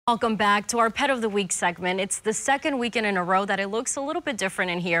Welcome back to our Pet of the Week segment. It's the second weekend in a row that it looks a little bit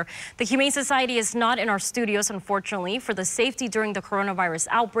different in here. The Humane Society is not in our studios, unfortunately, for the safety during the coronavirus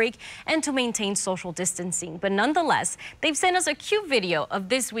outbreak and to maintain social distancing. But nonetheless, they've sent us a cute video of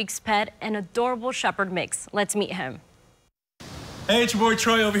this week's pet, an adorable shepherd mix. Let's meet him. Hey, it's your boy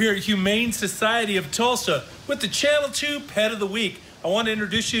Troy over here at Humane Society of Tulsa with the Channel 2 Pet of the Week. I want to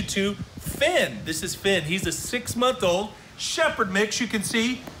introduce you to Finn. This is Finn. He's a 6-month-old shepherd mix. You can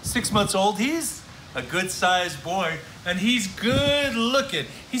see 6 months old. He's a good sized boy and he's good looking.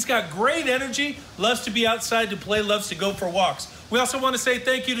 He's got great energy, loves to be outside to play, loves to go for walks. We also want to say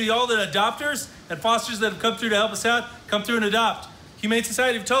thank you to all the adopters and fosters that have come through to help us out. Come through and adopt. Humane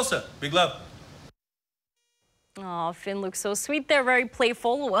Society of Tulsa. Big love. Oh, Finn looks so sweet. They're very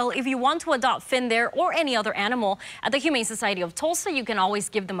playful. Well, if you want to adopt Finn there or any other animal at the Humane Society of Tulsa, you can always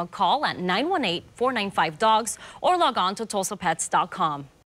give them a call at 918-495-DOGS or log on to tulsapets.com.